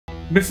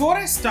Before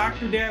I start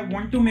today, I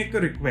want to make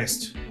a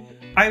request.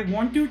 I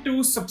want you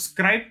to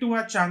subscribe to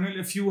our channel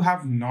if you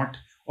have not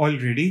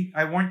already.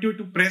 I want you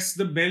to press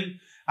the bell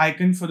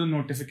icon for the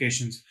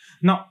notifications.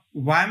 Now,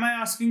 why am I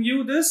asking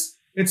you this?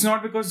 It's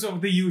not because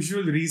of the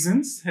usual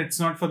reasons. It's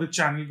not for the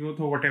channel growth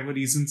or whatever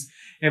reasons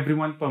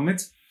everyone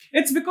permits.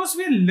 It's because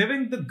we are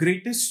living the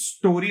greatest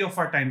story of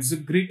our times, the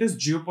greatest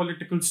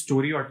geopolitical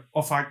story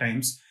of our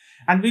times.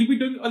 And we'll be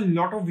doing a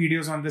lot of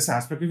videos on this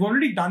aspect. We've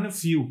already done a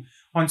few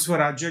on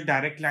Swarajya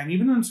direct line,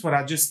 even on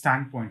Swarajya's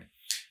standpoint.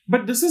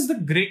 But this is the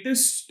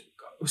greatest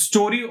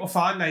story of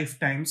our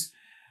lifetimes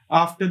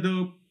after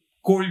the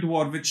Cold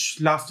War, which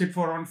lasted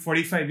for around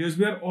 45 years.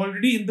 We are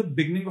already in the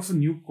beginning of a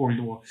new Cold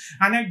War.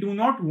 And I do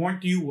not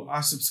want you,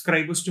 our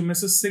subscribers, to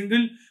miss a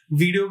single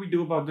video we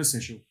do about this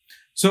issue.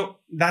 So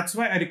that's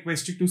why I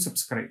request you to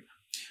subscribe.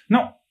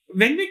 Now,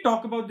 when we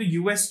talk about the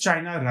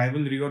US-China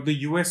rivalry or the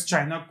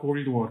US-China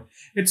Cold War,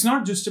 it's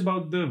not just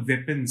about the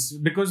weapons,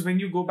 because when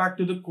you go back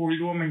to the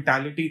Cold War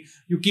mentality,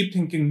 you keep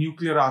thinking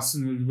nuclear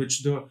arsenal,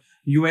 which the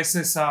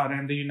USSR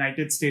and the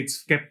United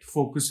States kept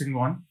focusing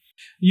on.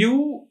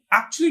 You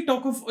actually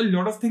talk of a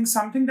lot of things,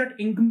 something that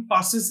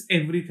encompasses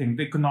everything,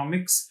 the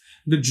economics,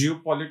 the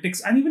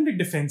geopolitics, and even the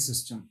defense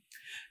system.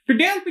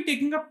 Today, I'll be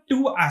taking up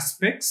two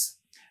aspects.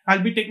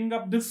 I'll be taking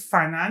up the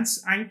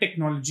finance and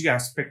technology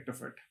aspect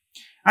of it.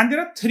 And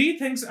there are three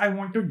things I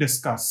want to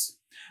discuss.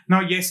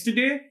 Now,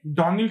 yesterday,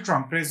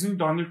 President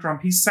Donald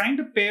Trump, he signed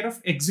a pair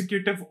of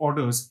executive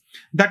orders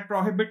that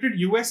prohibited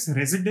US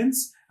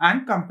residents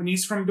and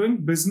companies from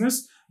doing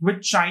business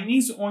with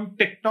Chinese-owned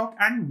TikTok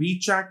and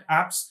WeChat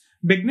apps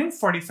beginning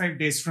 45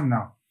 days from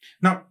now.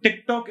 Now,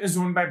 TikTok is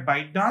owned by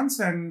ByteDance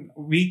and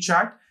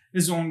WeChat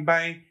is owned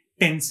by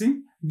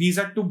Tencent. These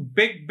are two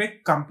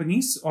big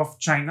companies of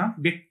China,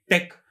 big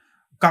tech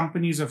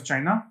companies of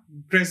China.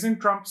 President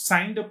Trump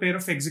signed a pair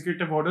of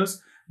executive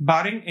orders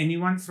barring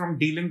anyone from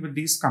dealing with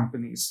these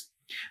companies.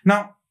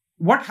 Now,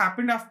 what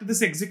happened after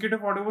this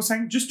executive order was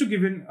signed? Just to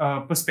give you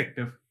a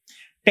perspective,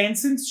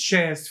 Tencent's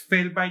shares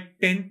fell by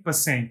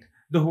 10%.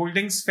 The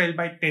holdings fell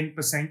by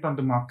 10% on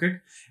the market.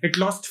 It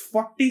lost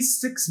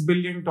 $46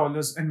 billion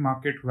in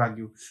market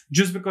value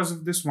just because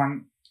of this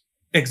one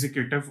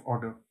executive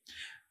order.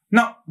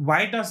 Now,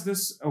 why does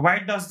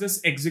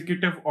this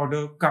executive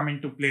order come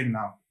into play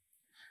now?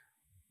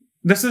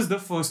 This is the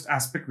first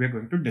aspect we're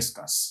going to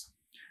discuss.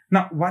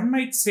 Now, one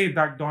might say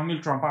that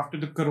Donald Trump, after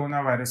the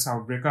coronavirus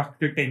outbreak,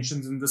 after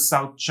tensions in the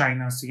South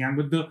China Sea, and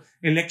with the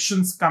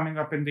elections coming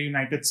up in the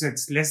United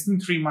States less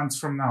than 3 months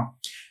from now,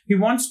 he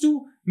wants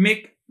to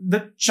make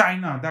the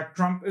China that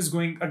Trump is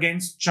going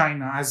against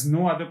China, as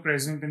no other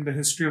president in the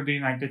history of the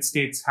United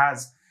States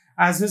has,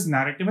 as his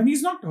narrative. And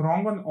he's not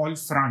wrong on all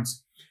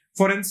fronts.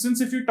 For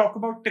instance, if you talk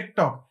about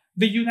TikTok,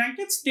 the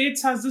United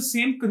States has the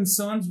same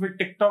concerns with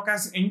TikTok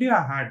as India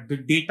had, the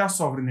data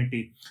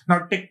sovereignty. Now,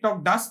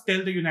 TikTok does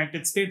tell the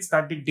United States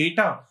that the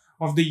data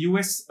of the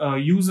US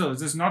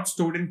users is not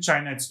stored in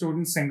China, it's stored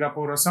in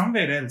Singapore or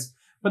somewhere else.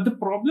 But the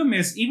problem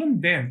is, even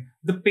then,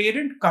 the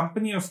parent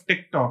company of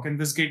TikTok, in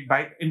this case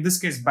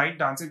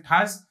ByteDance, it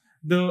has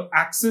the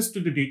access to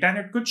the data and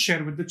it could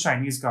share with the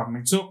Chinese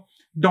government. So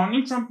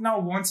Donald Trump now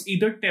wants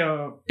either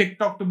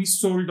TikTok to be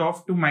sold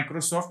off to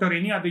Microsoft or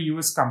any other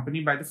US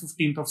company by the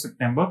 15th of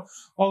September,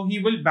 or he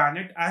will ban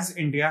it as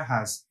India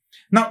has.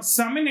 Now,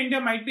 some in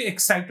India might be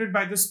excited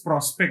by this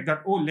prospect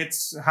that, oh,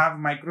 let's have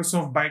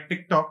Microsoft buy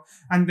TikTok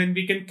and then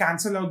we can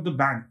cancel out the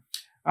ban.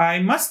 I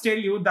must tell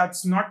you,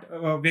 that's not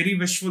very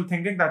wishful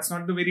thinking. That's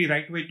not the very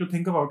right way to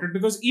think about it,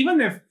 because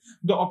even if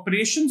the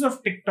operations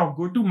of TikTok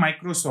go to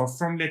Microsoft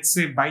from, let's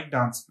say,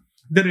 ByteDance,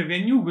 the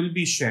revenue will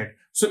be shared.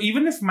 So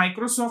even if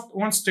Microsoft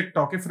owns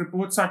TikTok, if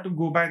reports are to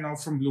go by now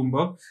from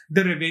Bloomberg,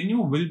 the revenue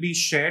will be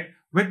shared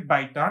with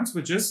ByteDance,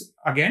 which is,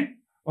 again,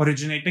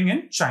 originating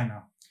in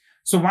China.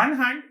 So one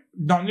hand,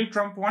 Donald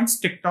Trump wants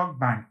TikTok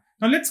banned.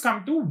 Now let's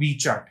come to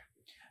WeChat.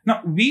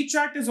 Now,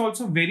 WeChat is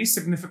also a very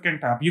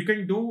significant app. You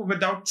can do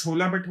without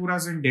chola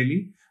bhaturas in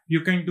Delhi.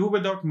 You can do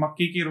without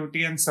makki ki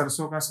roti and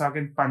sarson ka saag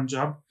in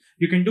Punjab.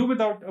 You can do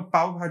without a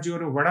pav bhaji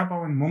or a vada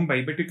pav in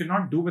Mumbai, but you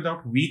cannot do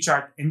without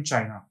WeChat in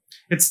China.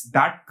 It's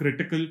that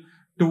critical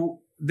to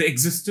the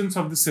existence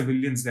of the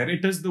civilians there.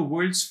 It is the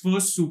world's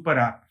first super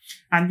app.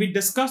 And we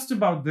discussed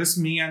about this,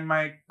 me and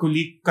my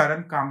colleague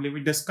Karan Kamble,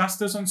 we discussed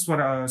this on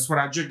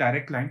Swarajya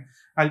direct line.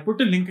 I'll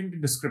put a link in the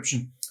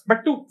description.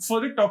 But to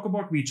further talk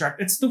about WeChat,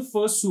 it's the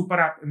first super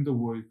app in the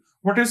world.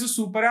 What is a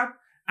super app?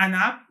 An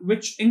app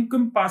which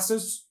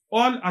encompasses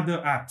all other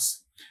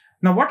apps.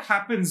 Now, what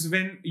happens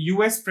when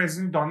US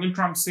President Donald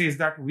Trump says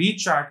that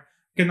WeChat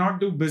cannot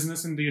do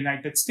business in the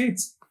United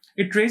States?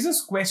 It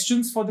raises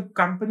questions for the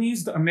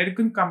companies, the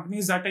American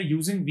companies that are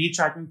using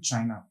WeChat in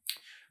China.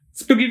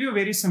 To give you a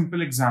very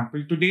simple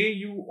example, today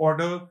you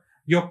order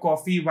your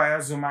coffee via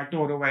Zomato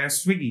or via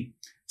Swiggy.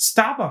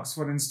 Starbucks,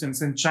 for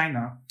instance, in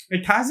China,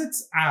 it has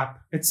its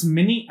app, its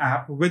mini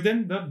app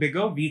within the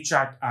bigger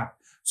WeChat app.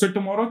 So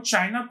tomorrow,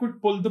 China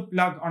could pull the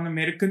plug on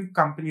American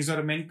companies or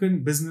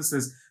American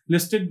businesses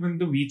listed within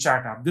the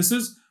WeChat app. This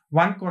is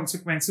one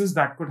consequences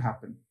that could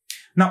happen.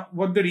 Now,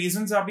 what the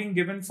reasons are being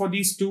given for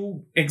these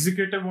two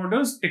executive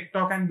orders,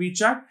 TikTok and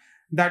WeChat,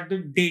 that the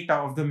data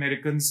of the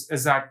Americans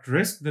is at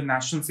risk, the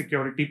national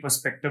security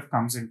perspective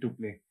comes into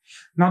play.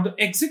 Now, the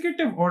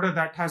executive order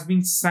that has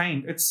been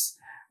signed, it's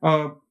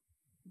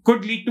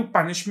could lead to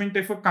punishment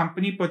if a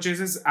company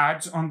purchases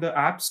ads on the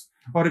apps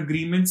or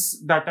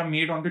agreements that are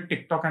made on the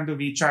TikTok and the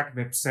WeChat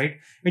website.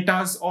 It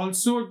has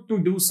also to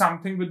do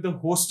something with the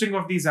hosting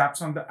of these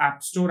apps on the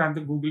App Store and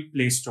the Google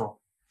Play Store.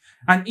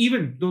 And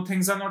even though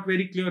things are not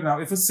very clear now,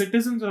 if a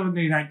citizen of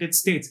the United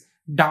States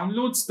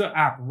downloads the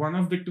app, one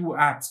of the two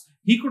apps,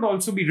 he could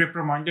also be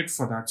reprimanded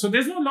for that. So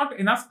there's not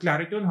enough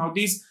clarity on how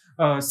these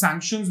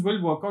sanctions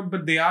will work out,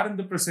 but they are in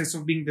the process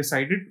of being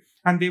decided,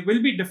 and they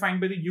will be defined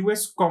by the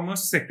US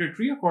Commerce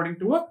Secretary, according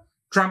to a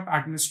Trump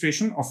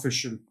administration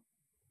official.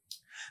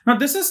 Now,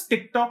 this is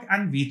TikTok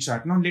and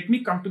WeChat. Now, let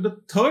me come to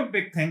the third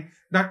big thing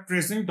that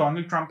President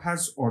Donald Trump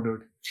has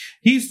ordered.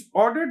 He's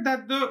ordered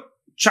that the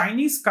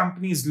Chinese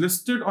companies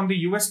listed on the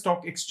US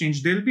stock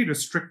exchange, they'll be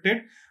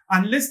restricted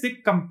unless they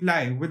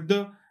comply with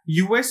the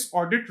US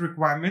audit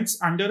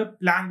requirements under a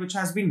plan which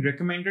has been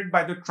recommended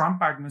by the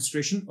Trump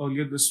administration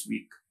earlier this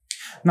week.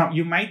 Now,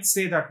 you might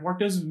say that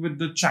what is with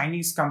the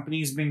Chinese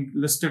companies being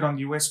listed on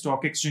the US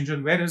stock exchange,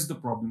 and where is the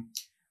problem?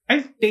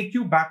 I'll take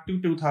you back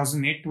to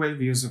 2008,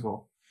 12 years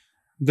ago.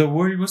 The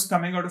world was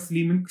coming out of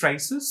Lehman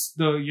crisis.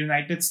 The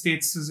United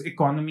States'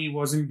 economy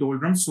was in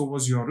doldrums, so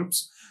was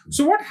Europe's.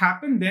 So what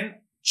happened then?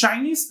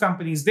 Chinese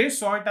companies, they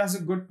saw it as a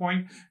good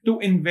point to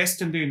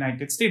invest in the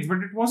United States, but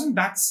it wasn't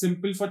that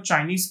simple for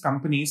Chinese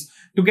companies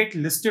to get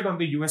listed on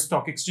the US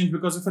stock exchange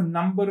because of a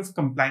number of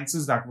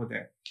compliances that were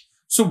there.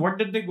 So what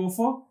did they go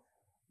for?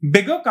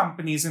 Bigger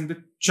companies in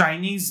the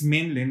Chinese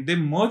mainland, they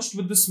merged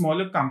with the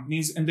smaller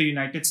companies in the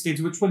United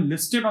States, which were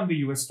listed on the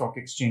US stock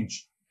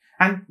exchange.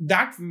 And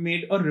that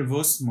made a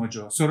reverse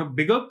merger. So a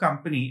bigger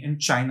company in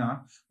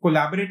China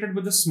collaborated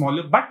with a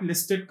smaller but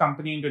listed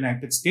company in the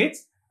United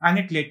States, and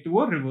it led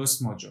to a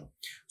reverse merger.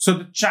 So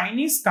the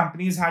Chinese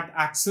companies had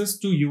access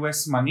to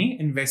US money,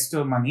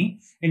 investor money,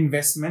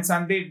 investments,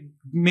 and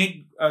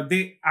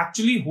they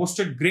actually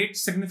hosted great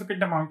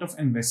significant amount of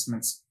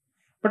investments.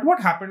 But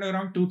what happened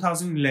around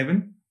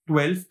 2011,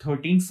 12,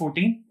 13,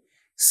 14?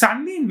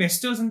 Suddenly,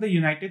 investors in the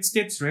United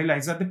States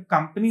realized that the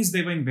companies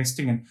they were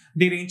investing in,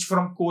 they range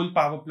from coal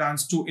power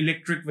plants to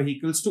electric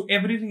vehicles to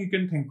everything you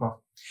can think of.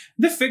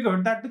 They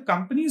figured that the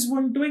companies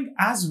weren't doing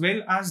as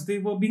well as they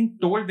were being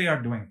told they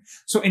are doing.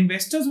 So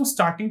investors were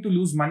starting to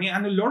lose money,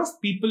 and a lot of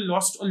people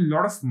lost a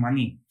lot of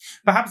money.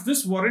 Perhaps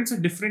this warrants a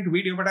different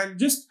video, but I'll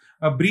just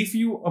brief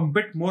you a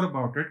bit more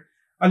about it.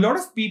 A lot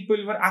of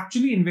people were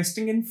actually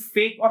investing in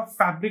fake or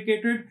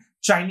fabricated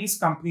Chinese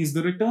companies.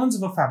 The returns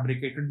were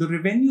fabricated, the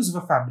revenues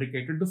were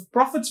fabricated, the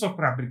profits were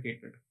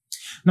fabricated.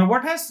 Now,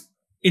 what has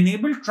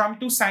enabled Trump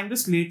to sign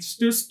this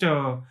latest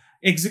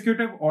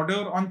executive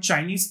order on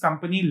Chinese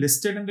company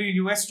listed in the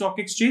US stock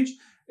exchange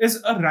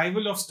is a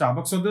rival of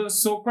Starbucks, or the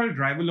so-called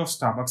rival of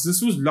Starbucks.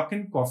 This was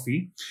Luckin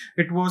Coffee.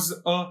 It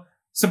was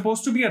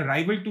supposed to be a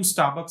rival to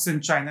Starbucks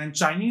in China, and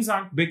Chinese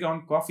aren't big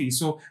on coffee.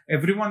 So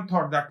everyone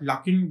thought that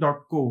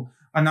Luckin.co,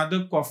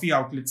 another coffee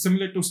outlet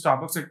similar to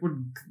Starbucks, it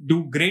would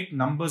do great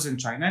numbers in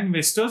China.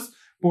 Investors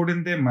poured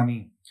in their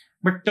money.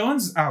 But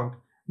turns out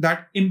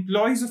that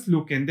employees of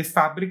Luckin, they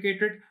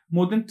fabricated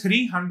more than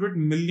 $300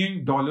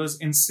 million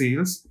in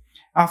sales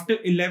after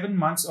 11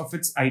 months of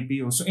its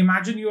IPO. So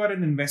imagine you are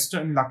an investor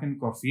in Luckin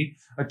Coffee,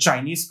 a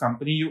Chinese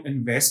company, you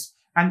invest,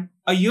 and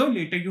a year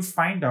later you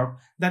find out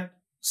that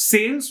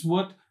sales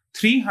worth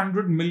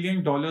 $300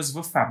 million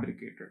were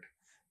fabricated.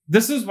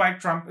 This is why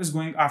Trump is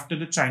going after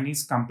the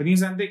Chinese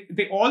companies, and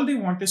they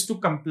want is to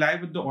comply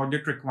with the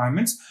audit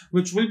requirements,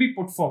 which will be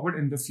put forward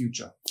in the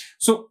future.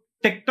 So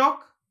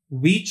TikTok,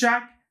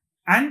 WeChat,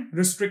 and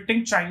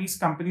restricting Chinese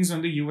companies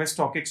on the US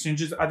stock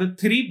exchanges are the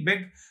three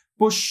big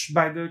push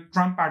by the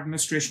Trump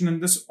administration in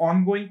this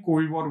ongoing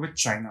Cold War with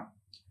China.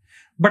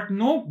 But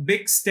no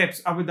big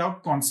steps are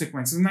without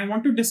consequences, and I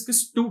want to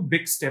discuss two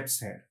big steps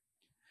here.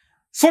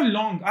 For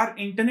long, our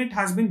internet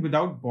has been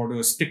without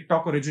borders.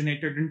 TikTok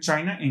originated in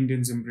China,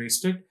 Indians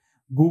embraced it.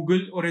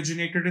 Google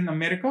originated in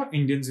America,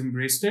 Indians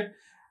embraced it.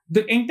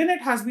 The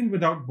internet has been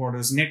without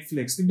borders.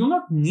 Netflix, they do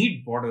not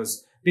need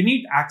borders. They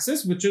need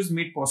access, which is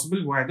made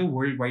possible via the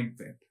World Wide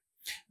Web.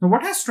 Now,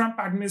 what has Trump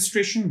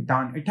administration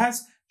done? It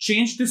has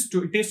changed the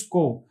status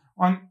quo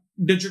on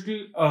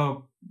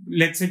digital,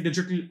 let's say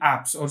digital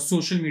apps or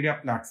social media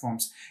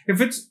platforms.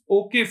 If it's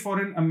okay for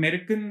an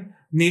American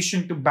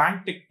nation to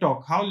ban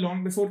TikTok, how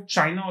long before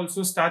China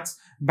also starts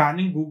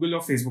banning Google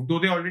or Facebook? Though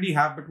they already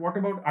have, but what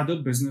about other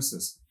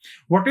businesses?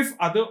 What if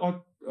other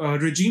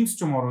regimes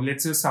tomorrow,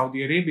 let's say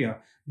Saudi Arabia,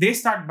 they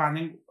start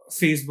banning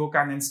Facebook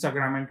and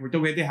Instagram and Twitter,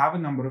 where they have a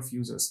number of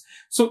users?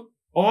 So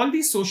all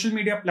these social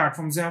media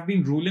platforms, they have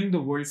been ruling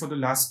the world for the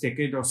last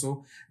decade or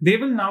so. They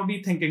will now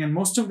be thinking, and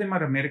most of them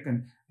are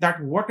American,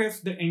 that what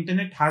if the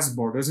internet has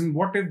borders, and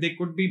what if they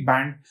could be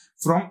banned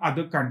from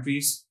other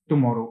countries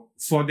tomorrow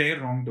for their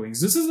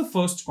wrongdoings? This is the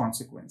first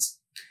consequence.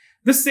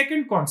 The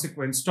second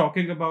consequence,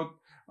 talking about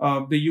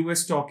the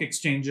US stock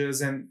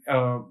exchanges and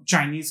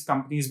Chinese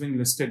companies being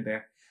listed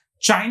there.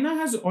 China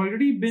has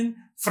already been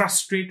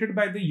frustrated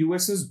by the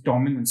US's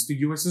dominance, the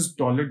US's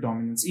dollar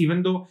dominance.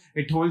 Even though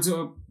it holds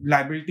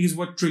liabilities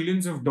worth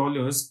trillions of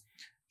dollars,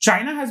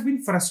 China has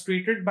been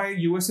frustrated by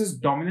US's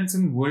dominance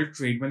in world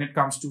trade when it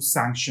comes to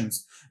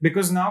sanctions,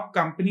 because now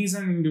companies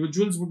and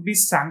individuals would be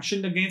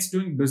sanctioned against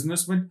doing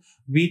business with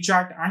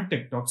WeChat and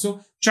TikTok.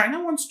 So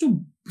China wants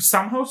to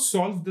somehow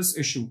solve this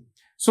issue.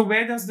 So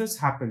where does this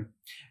happen?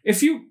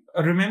 If you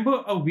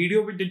remember a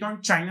video we did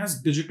on China's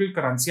digital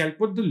currency, I'll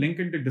put the link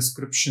in the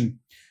description.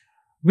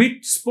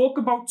 We spoke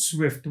about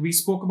SWIFT. We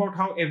spoke about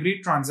how every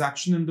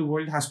transaction in the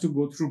world has to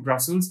go through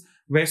Brussels,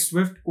 where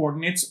SWIFT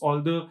coordinates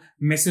all the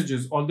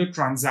messages, all the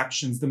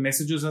transactions. The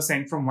messages are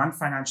sent from one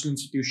financial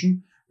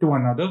institution to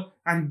another.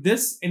 And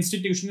this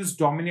institution is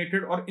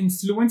dominated or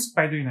influenced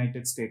by the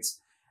United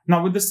States.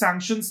 Now, with the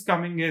sanctions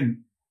coming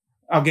in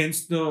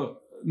against the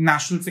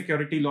national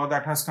security law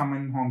that has come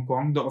in Hong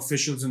Kong, the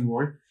officials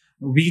involved,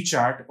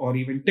 WeChat or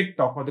even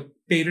TikTok or the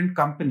parent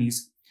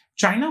companies,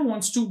 China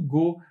wants to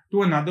go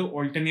to another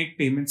alternate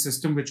payment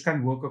system which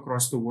can work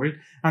across the world.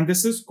 And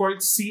this is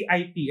called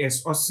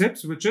CIPS or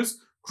CIPS, which is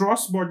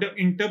Cross-Border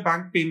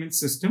Interbank Payment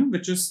System,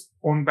 which is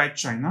owned by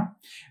China.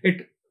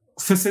 It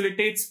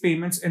facilitates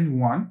payments in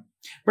yuan.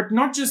 But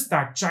not just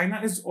that,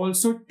 China is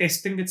also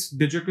testing its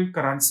digital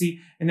currency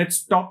in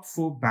its top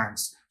 4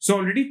 banks. So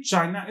already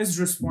China is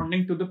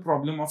responding to the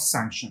problem of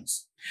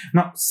sanctions.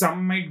 Now,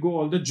 some might go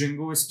all the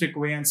jingoistic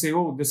way and say,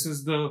 oh, this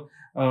is the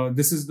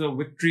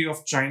victory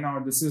of China,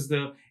 or this is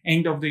the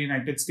end of the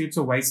United States,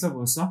 or vice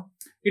versa.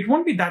 It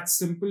won't be that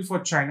simple for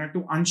China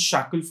to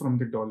unshackle from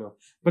the dollar.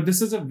 But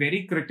this is a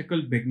very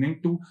critical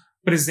beginning to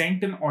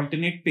present an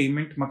alternate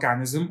payment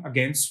mechanism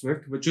against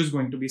SWIFT, which is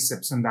going to be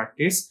CIPS in that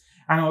case,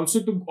 and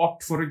also to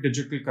opt for a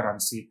digital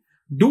currency.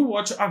 Do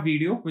watch our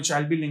video, which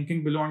I'll be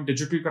linking below, on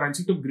digital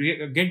currency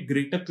to get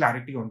greater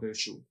clarity on the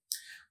issue.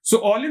 So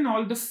all in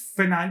all, the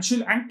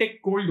financial and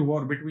tech Cold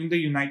War between the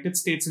United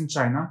States and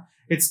China,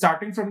 it's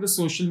starting from the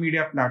social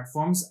media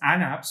platforms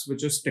and apps,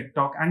 which is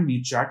TikTok and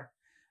WeChat,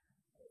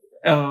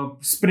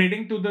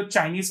 spreading to the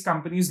Chinese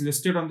companies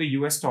listed on the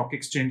US stock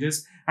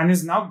exchanges, and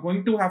is now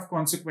going to have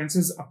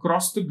consequences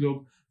across the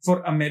globe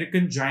for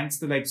American giants,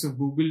 the likes of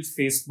Google,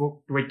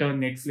 Facebook, Twitter,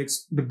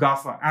 Netflix, the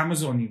GAFA,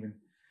 Amazon even.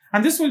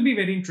 And this will be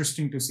very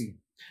interesting to see.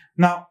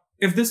 Now,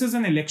 if this is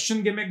an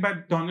election gimmick by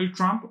Donald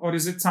Trump, or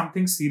is it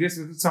something serious?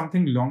 Is it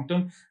something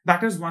long-term?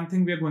 That is one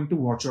thing we are going to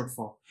watch out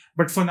for.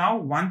 But for now,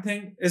 one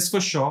thing is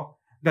for sure,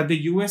 that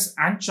the US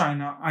and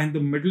China are in the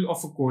middle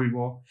of a Cold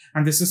War.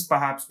 And this is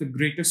perhaps the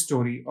greatest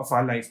story of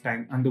our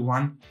lifetime and the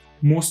one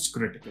most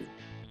critical.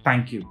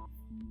 Thank you.